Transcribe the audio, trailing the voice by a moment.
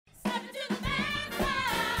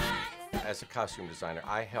as a costume designer,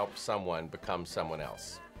 I help someone become someone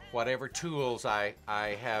else. Whatever tools I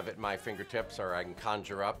have at my fingertips, or I can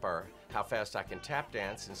conjure up, or how fast I can tap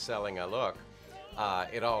dance in selling a look,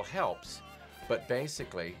 it all helps. But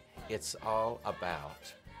basically, it's all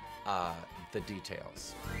about the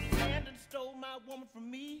details. Brandon stole my woman from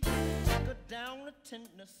me, took her down to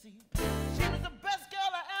Tennessee. She was the best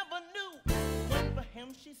girl I ever knew. But for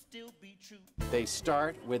him, she'd still be true. They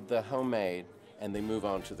start with the homemade, and they move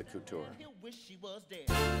on to the couture. He'll wish she was dead.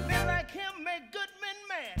 Men like him make good men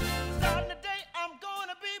mad. Starting today, I'm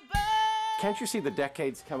gonna be bad. Can't you see the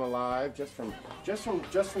decades come alive just from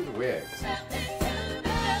the wigs?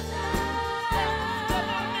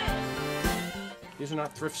 These are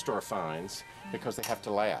not thrift store finds because they have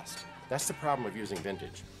to last. That's the problem with using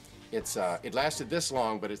vintage. It lasted this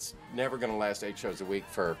long, but it's never going to last 8 shows a week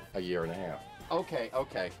for a year and a half.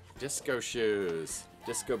 Okay. Disco shoes,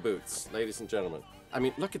 disco boots, ladies and gentlemen. I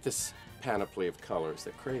mean, look at this panoply of colors.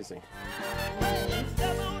 They're crazy.